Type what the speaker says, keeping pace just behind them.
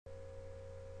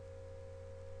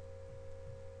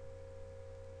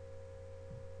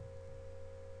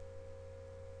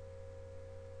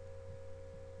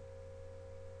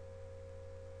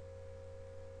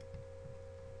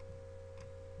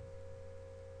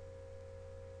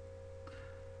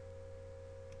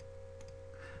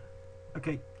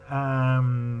Okay,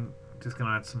 just going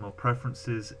to add some more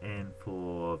preferences in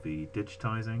for the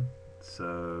digitizing.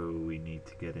 So we need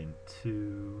to get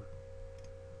into,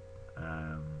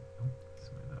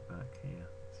 let's move that back here,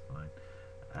 it's fine.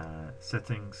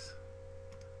 Settings,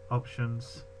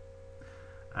 options,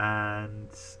 and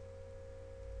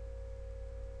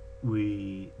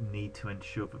we need to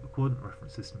ensure that the coordinate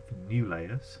reference system for new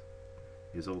layers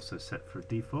is also set for a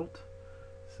default.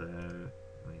 So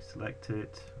we select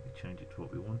it, we change it to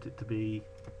what we want it to be.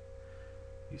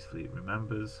 Usefully it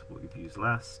remembers what we've used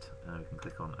last, and we can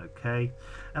click on OK,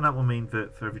 and that will mean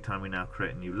that for every time we now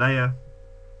create a new layer,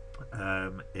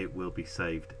 it will be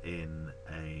saved in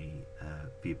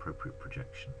the appropriate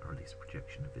projection, or at least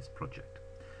projection of this project.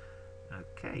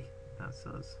 Okay, that's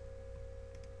us.